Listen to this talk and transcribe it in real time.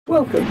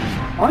Welcome,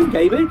 I'm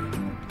David.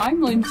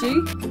 I'm Lindsay.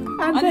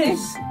 And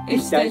this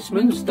is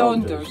Desmonds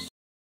Donders.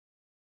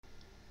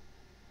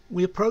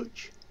 We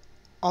approach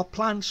our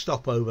planned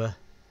stopover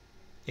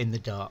in the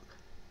dark.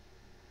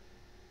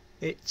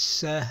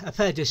 It's a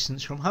fair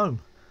distance from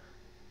home.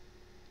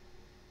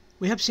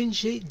 We have seen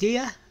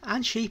deer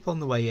and sheep on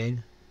the way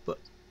in, but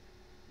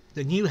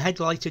the new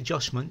headlight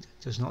adjustment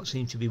does not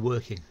seem to be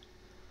working.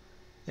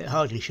 It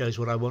hardly shows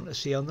what I want to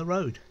see on the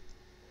road.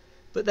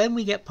 But then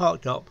we get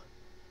parked up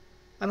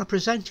and are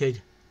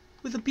presented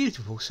with a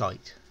beautiful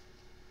sight.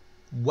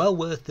 Well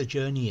worth the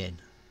journey in.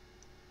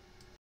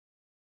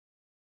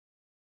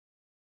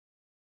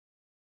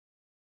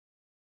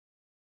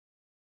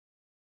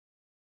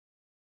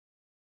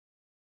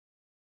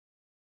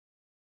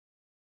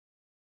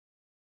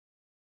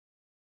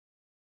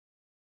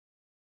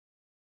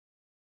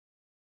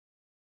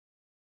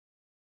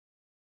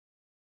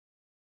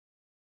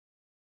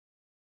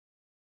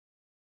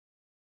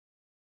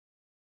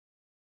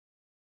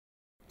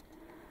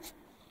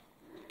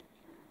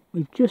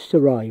 We've just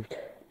arrived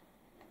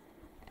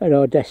at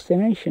our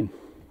destination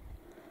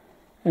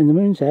and the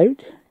moon's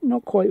out,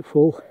 not quite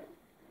full,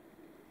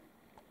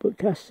 but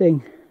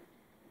casting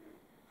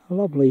a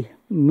lovely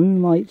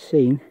moonlight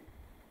scene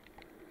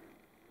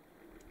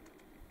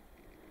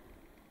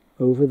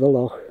over the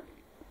loch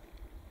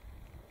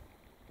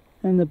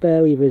and the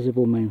barely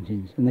visible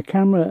mountains, and the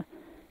camera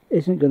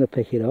isn't going to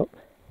pick it up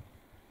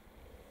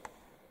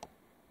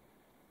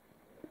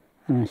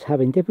and it's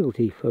having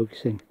difficulty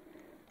focusing.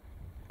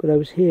 But I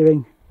was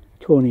hearing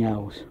tawny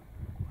owls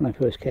when I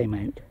first came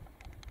out,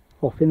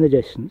 off in the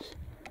distance,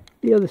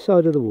 the other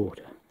side of the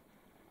water.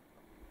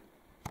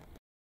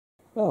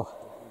 Well,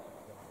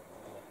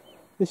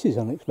 this is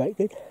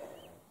unexpected.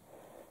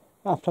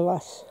 After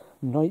last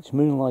night's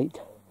moonlight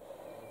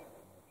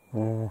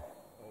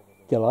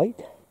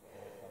delight,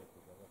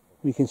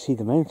 we can see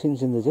the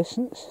mountains in the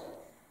distance,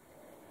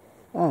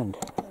 and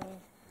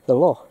the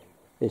loch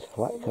is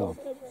flat calm.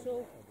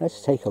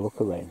 Let's take a look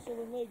around.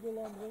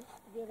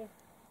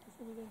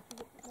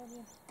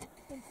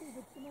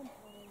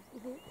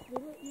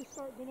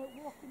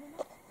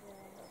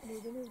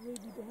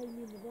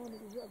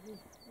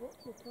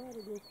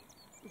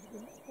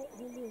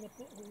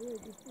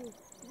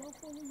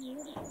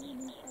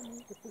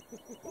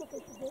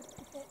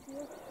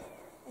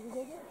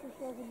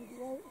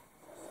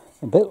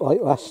 A bit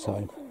like last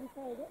time,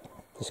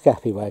 the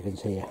scaffy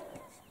wagon's here.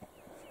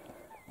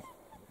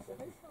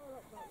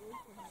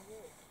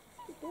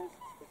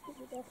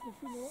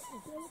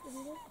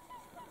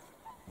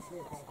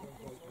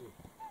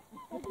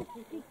 I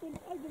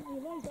didn't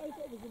realise that. I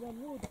thought it was the one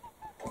road.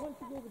 I want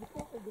to go over the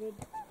cattle grid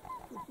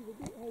to see the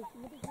gate house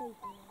and the big house.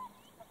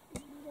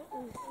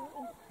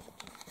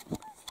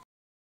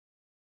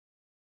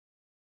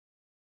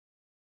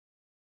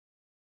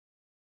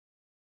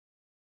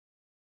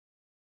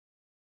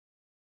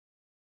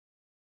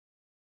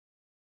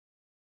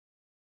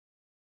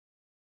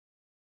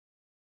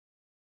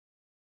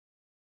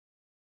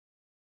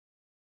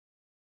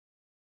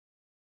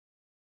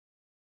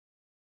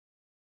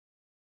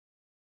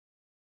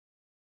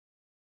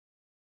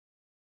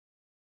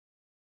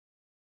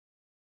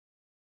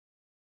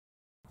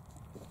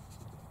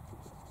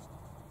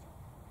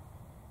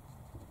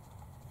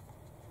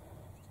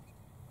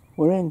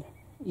 We're in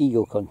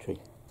eagle country,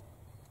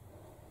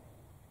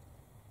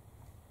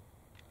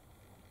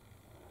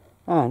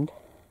 and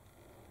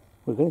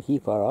we're going to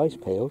keep our eyes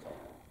peeled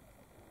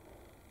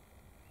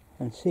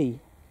and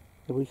see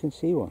if we can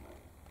see one.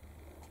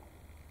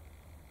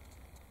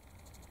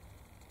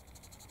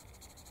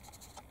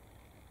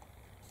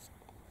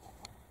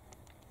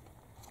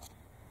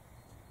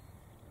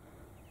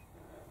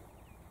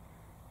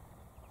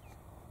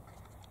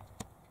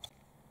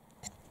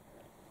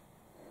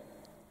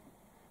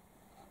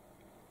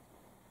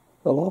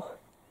 The loch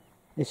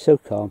is so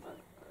calm,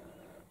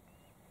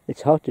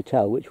 it's hard to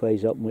tell which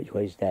way's up and which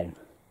way's down.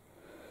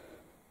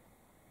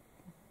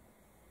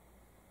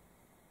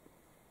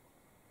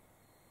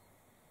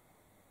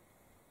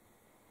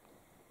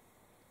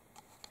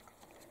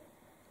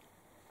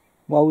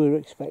 While we were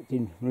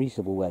expecting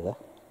reasonable weather,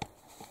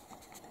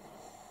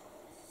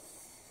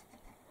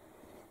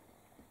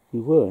 we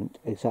weren't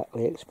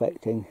exactly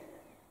expecting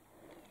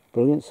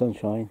brilliant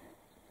sunshine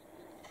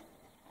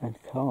and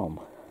calm.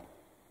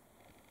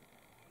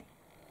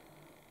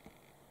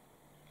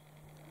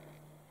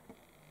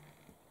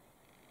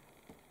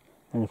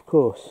 And of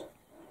course,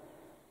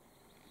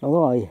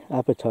 although I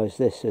advertised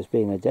this as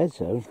being a dead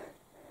zone,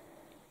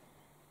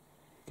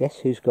 guess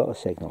who's got a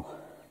signal?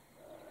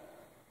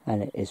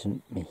 And it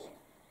isn't me.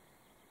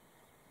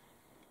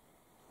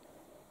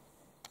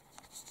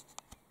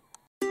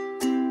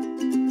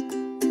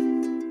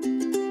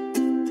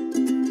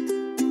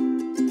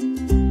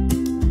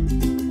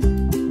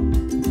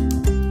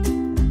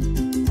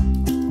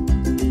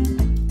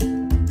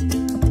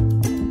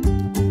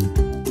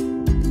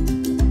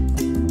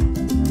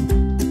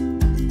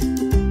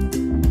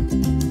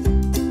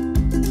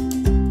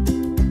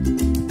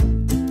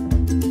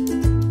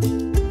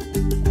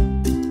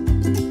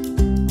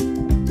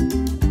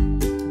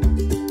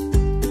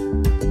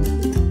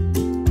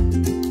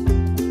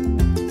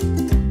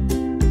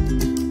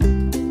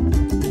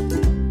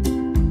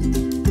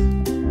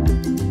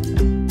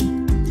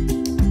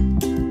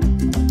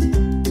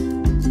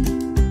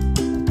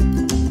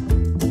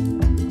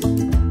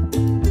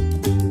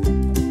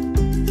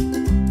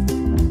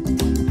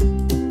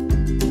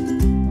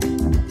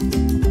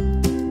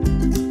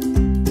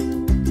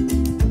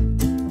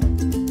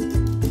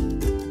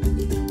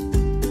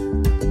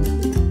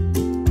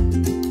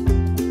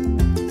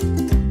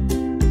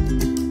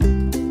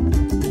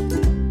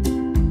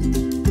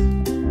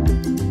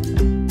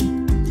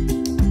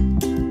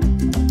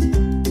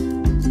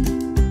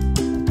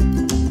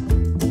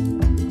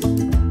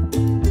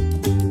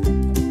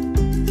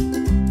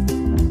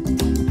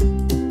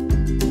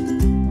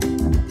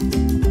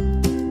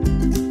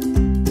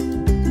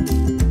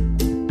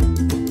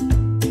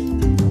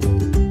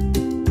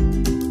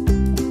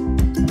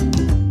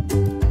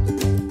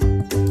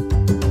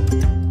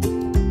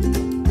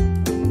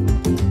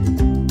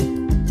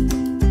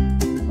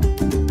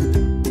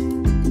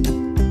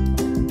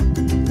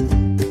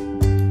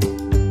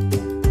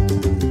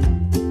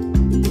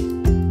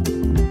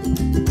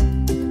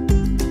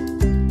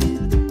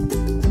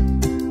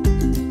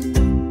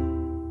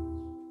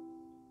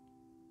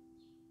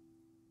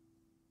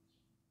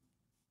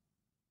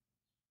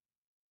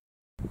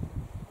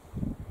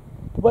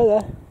 The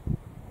weather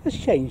has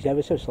changed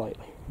ever so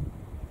slightly.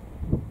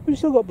 We've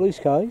still got blue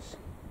skies,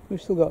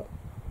 we've still got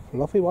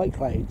fluffy white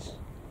clouds,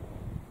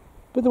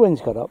 but the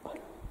wind's got up.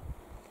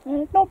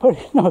 Not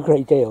a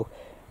great deal.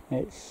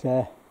 It's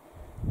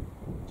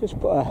just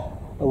put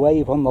a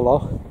wave on the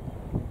loch,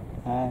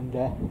 and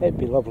it'd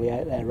be lovely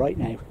out there right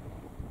now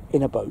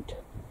in a boat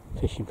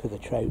fishing for the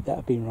trout that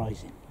have been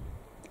rising.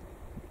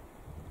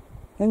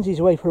 Lindsay's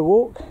away for a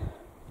walk,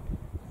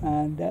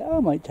 and I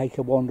might take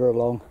a wander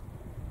along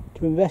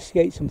to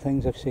investigate some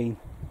things I've seen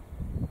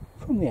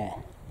from the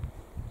air.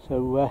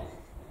 So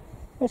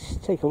let's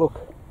take a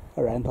look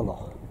around the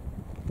loch.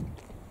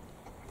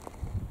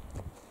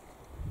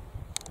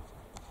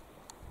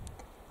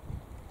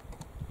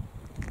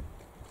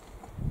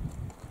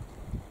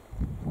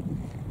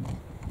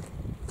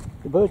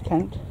 The bird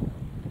count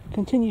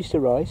continues to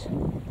rise,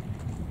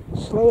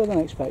 slower than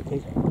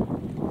expected,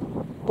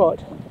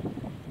 but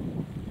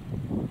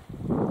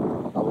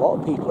a lot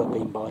of people have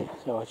been by,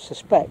 so I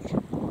suspect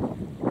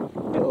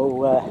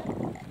it'll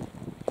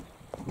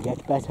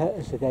get better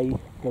as the day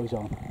goes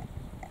on.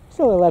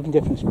 Still 11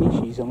 different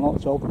species and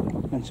lots of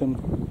them, and some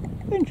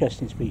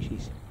interesting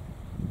species,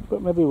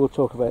 but maybe we'll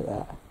talk about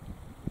that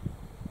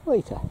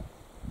later.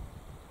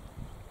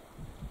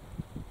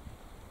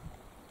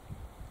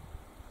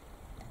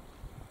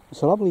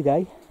 It's a lovely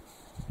day,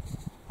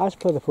 as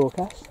per the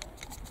forecast.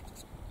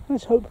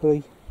 Let's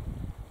hopefully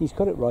he's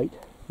got it right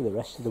for the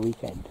rest of the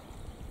weekend.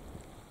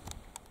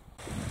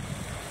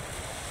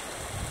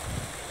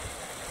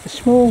 A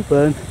small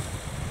burn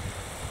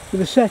with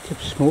a set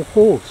of small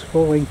falls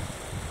falling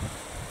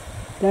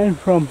down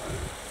from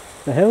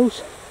the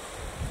hills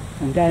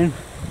and down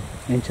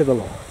into the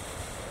loch.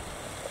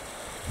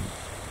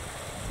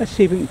 Let's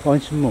see if we can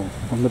find some more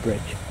on the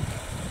bridge.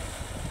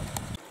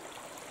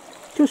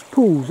 Just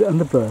pools and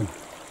the burn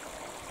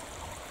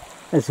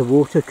as the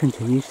water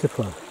continues to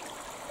flow.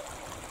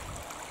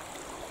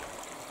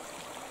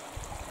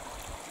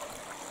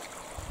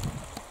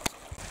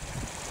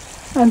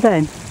 And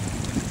then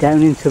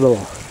down into the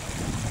loch,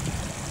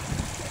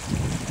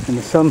 and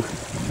the sun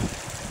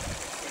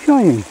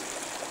shining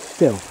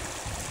still.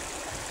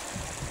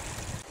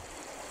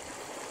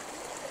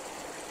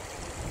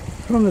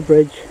 From the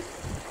bridge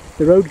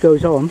the road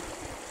goes on,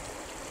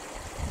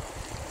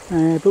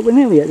 but we're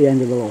nearly at the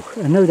end of the loch,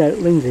 and no doubt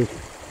Lindsay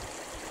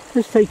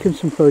has taken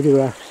some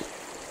photographs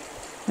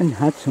and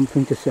had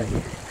something to say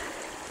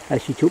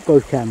as she took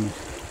both cameras.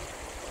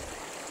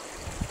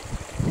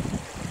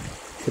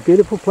 It's a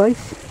beautiful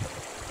place.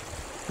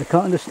 I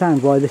can't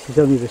understand why this is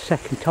only the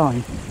second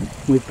time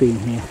we've been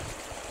here.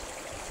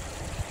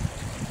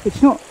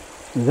 It's not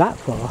that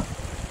far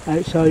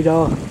outside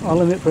our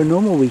limit for a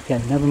normal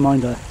weekend, never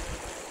mind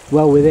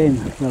well within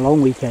the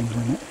long weekend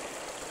limit.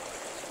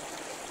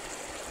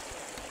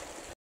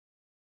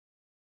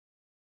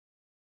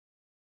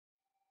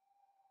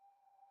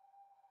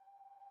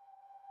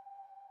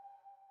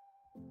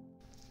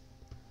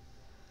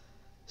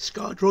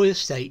 Scardroy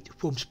Estate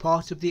forms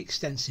part of the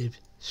extensive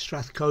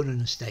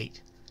Strathconan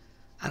Estate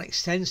and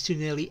extends to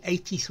nearly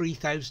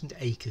 83,000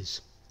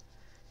 acres.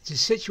 It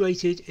is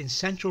situated in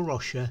central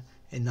Rossshire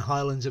in the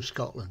Highlands of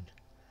Scotland,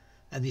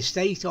 and the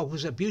estate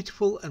offers a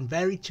beautiful and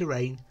varied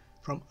terrain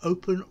from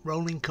open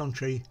rolling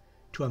country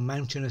to a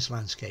mountainous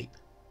landscape.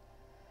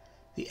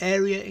 The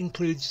area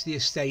includes the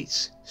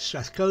estates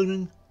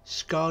Strathconan,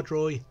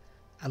 Scardroy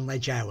and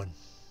Lejowen.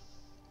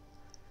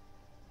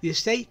 The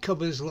estate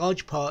covers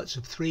large parts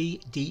of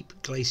three deep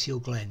glacial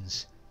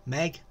glens,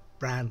 Meg,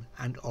 Bran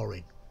and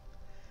Orrin,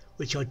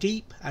 which are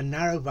deep and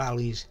narrow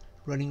valleys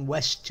running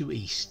west to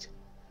east.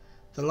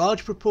 The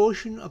large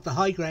proportion of the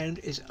high ground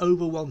is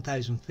over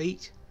 1,000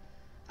 feet,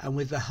 and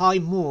with the high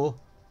moor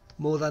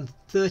more than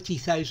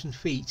 3,000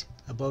 feet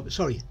above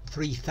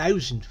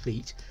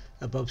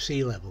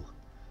sea level.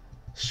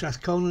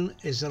 Strathconan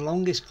is the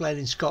longest glen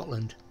in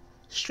Scotland,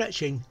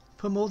 stretching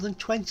for more than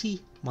 20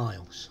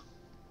 miles.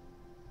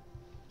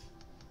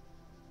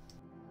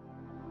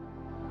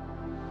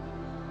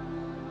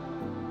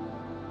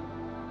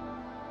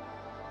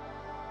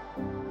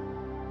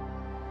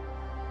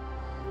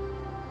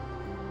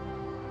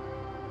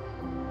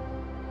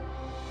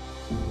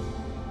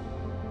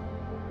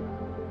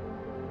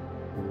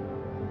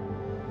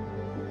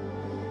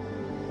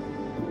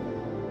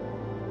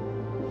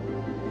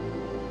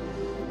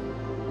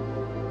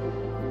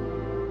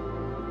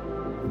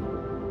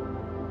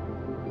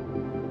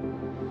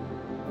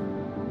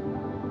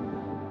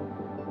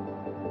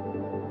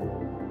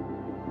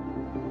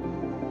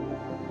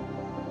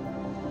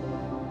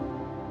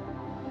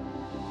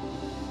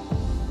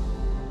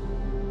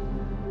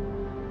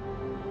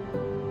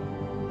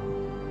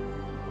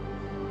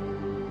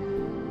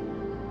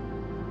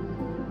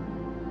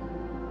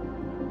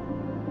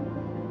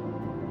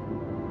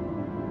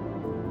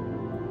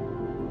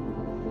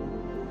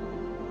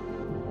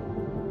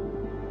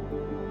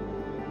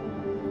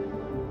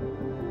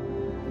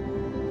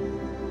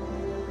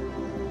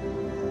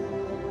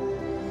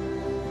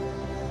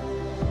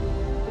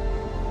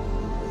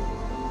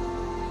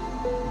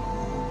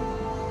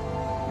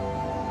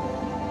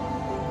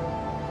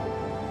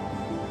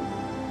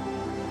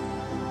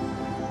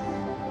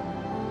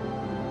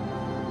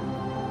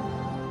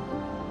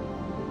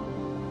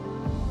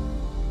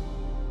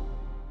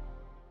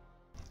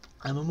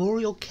 A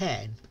memorial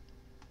cairn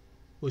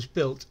was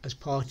built as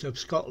part of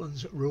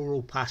Scotland's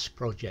Rural Pass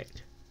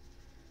project.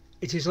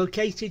 It is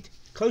located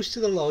close to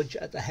the lodge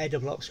at the head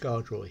of Loch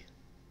Scardroy.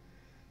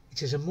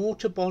 It is a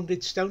mortar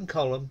bonded stone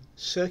column,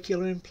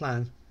 circular in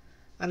plan,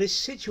 and is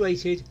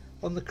situated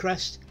on the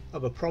crest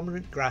of a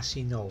prominent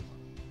grassy knoll.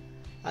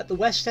 At the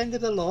west end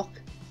of the loch,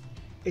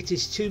 it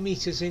is 2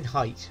 metres in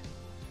height,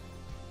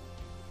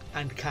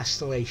 and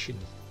castellation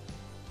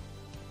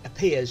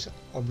appears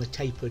on the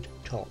tapered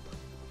top.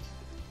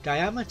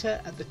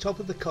 Diameter at the top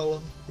of the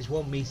column is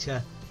 1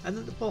 metre and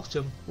at the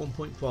bottom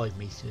 1.5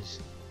 metres.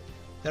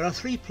 There are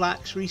 3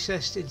 plaques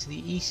recessed into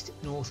the east,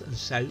 north and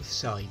south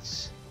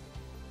sides.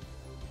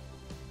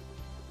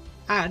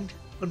 And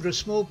under a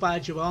small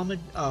badge of armoured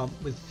arm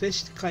with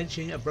fist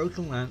clenching a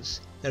broken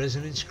lance, there is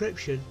an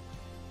inscription: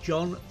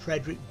 John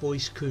Fredrick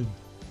Boyce Combe,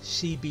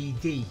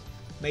 CBD,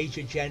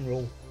 Major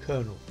General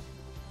Colonel.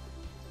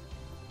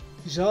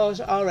 Hussars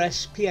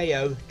RS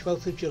PAO,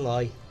 12th of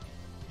July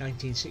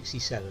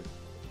 1967.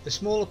 The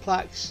smaller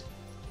plaques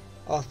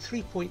are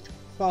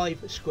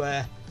 3.5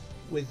 square,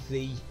 with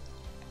the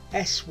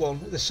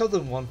S1, the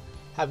southern one,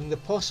 having the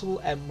possible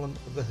emblem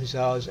of the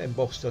Hussars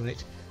embossed on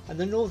it, and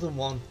the northern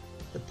one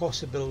the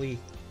possibility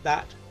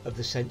that of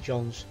the St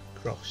John's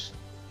Cross.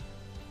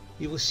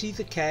 You will see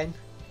the cairn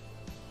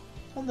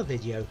on the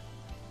video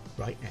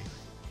right now.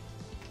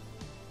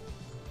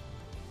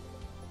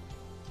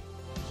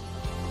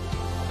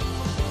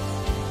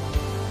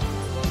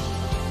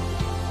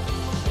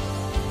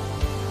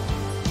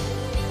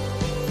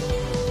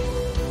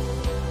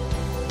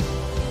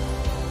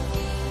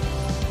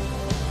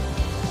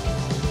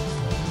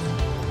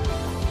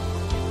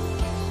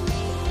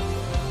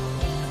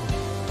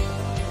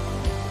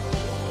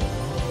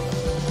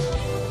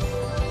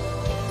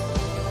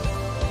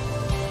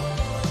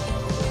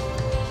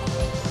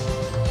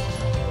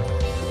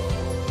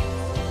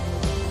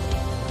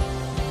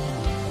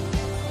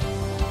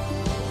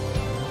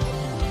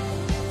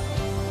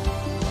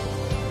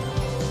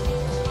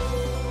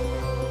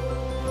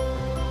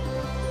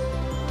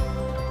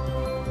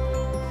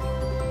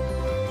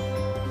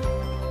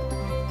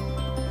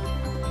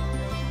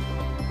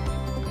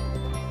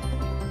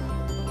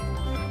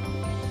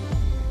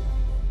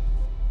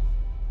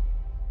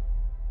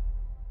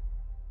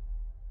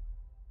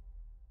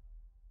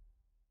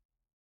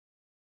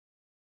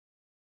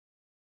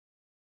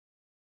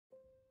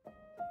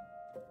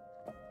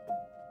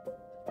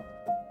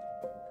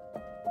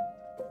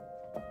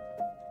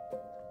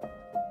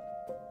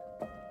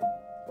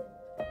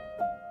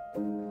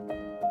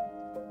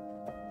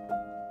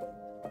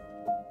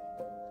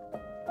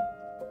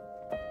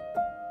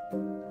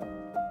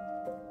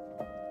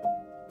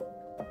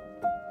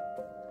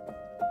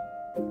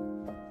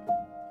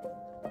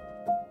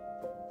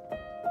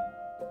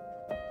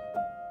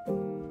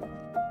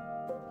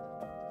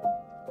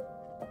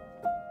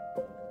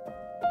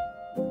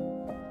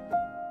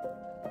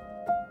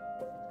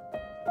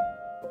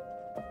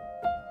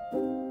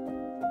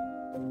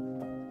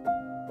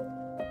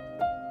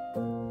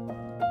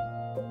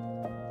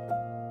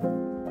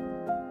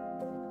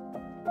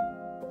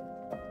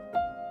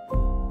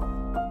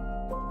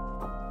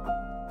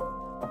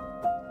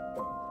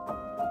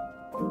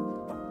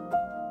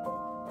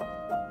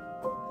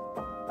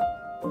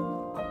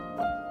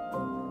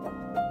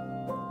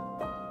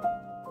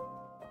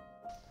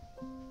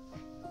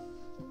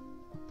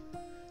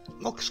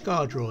 Loch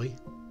Scardroy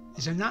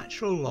is a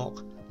natural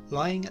loch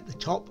lying at the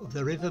top of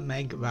the River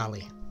Meg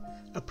Valley,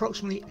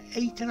 approximately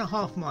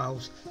 8.5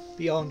 miles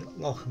beyond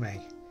Loch Meg.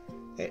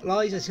 It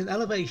lies at an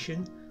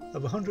elevation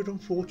of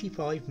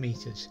 145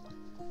 metres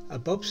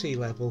above sea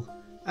level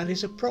and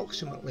is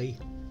approximately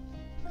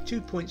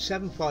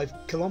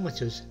 2.75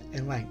 kilometres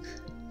in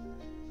length.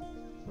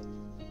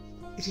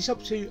 It is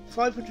up to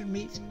 500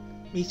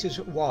 metres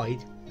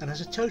wide and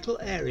has a total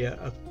area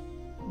of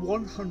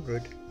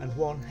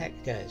 101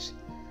 hectares.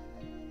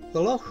 The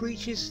loch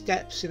reaches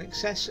depths in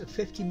excess of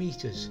 50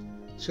 metres,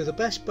 so the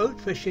best boat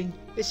fishing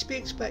is to be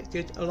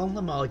expected along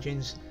the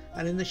margins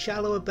and in the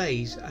shallower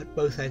bays at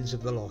both ends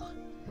of the loch.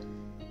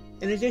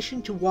 In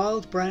addition to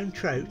wild brown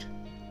trout,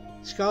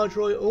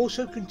 Scardroy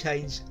also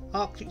contains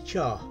Arctic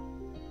char,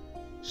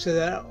 so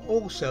there are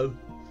also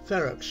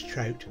ferox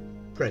trout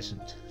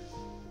present.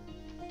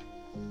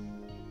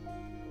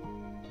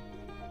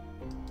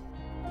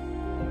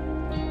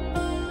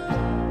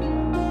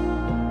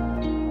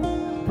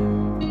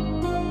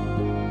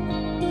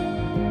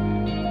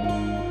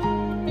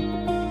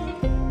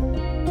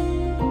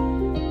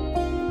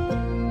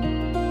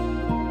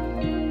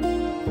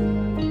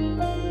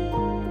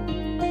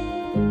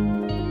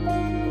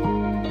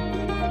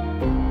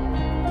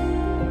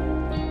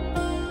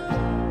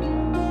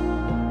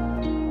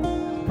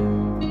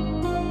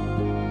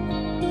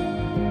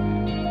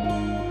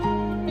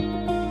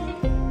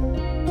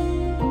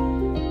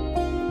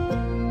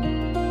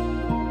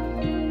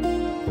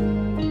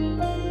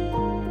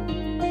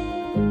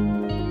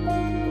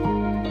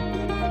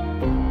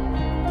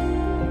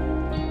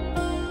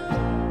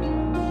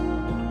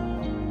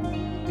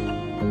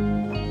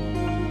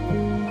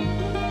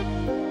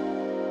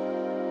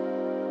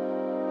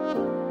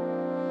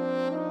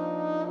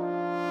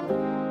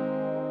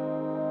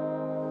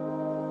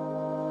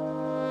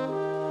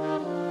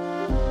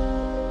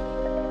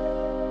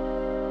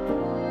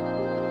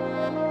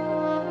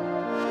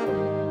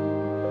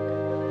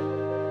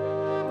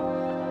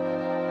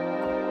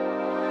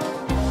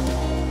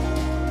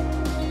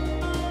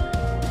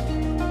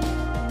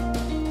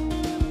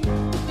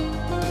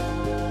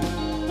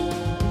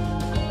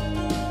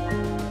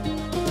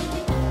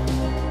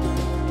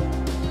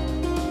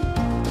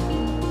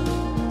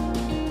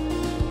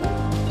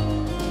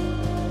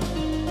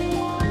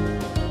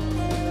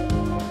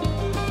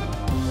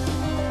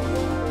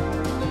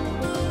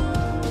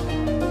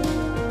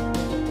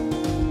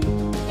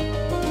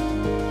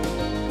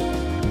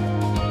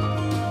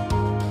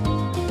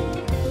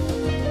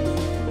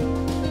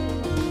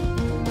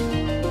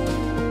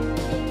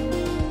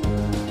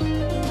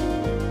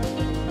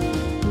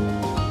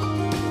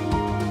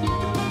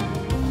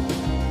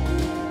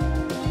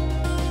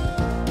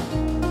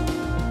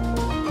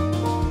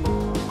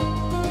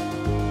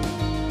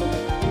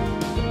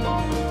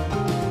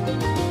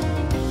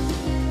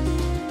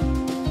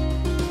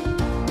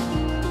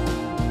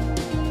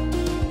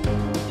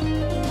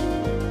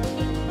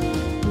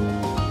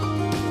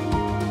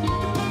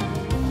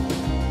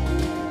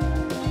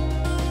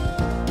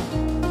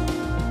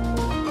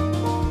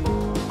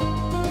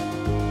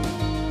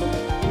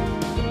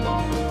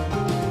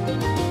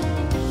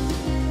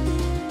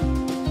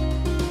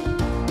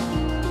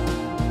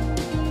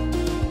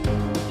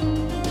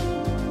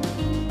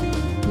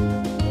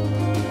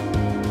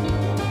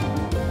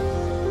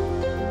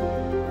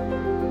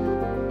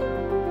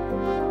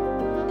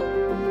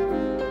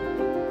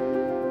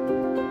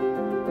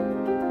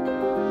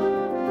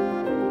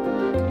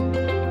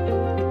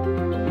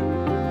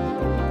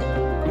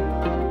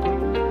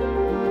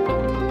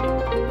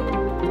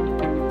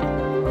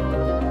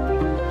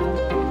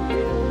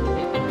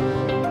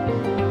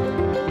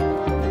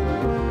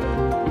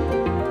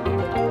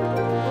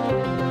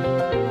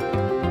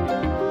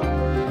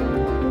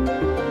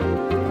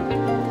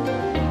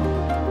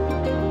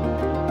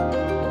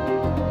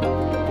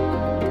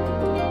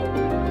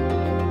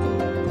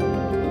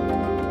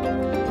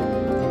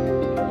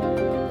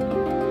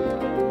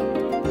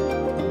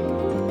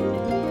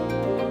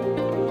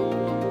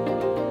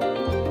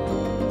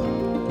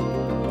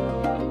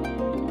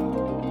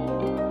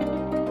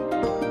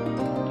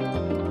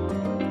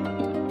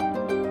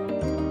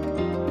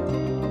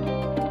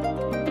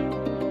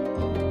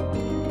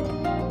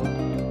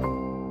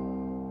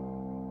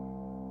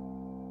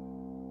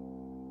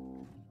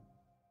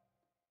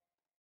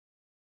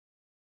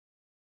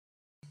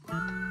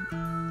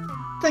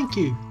 Thank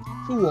you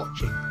for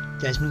watching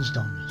Desmonds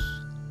Donders.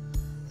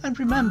 And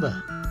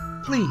remember,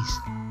 please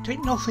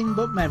take nothing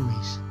but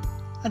memories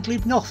and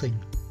leave nothing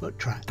but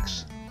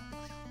tracks.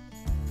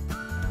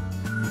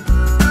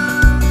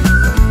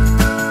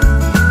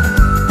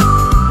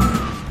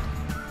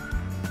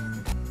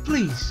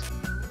 Please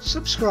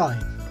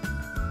subscribe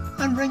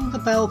and ring the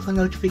bell for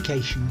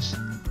notifications,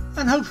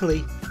 and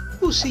hopefully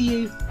we'll see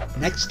you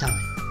next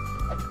time.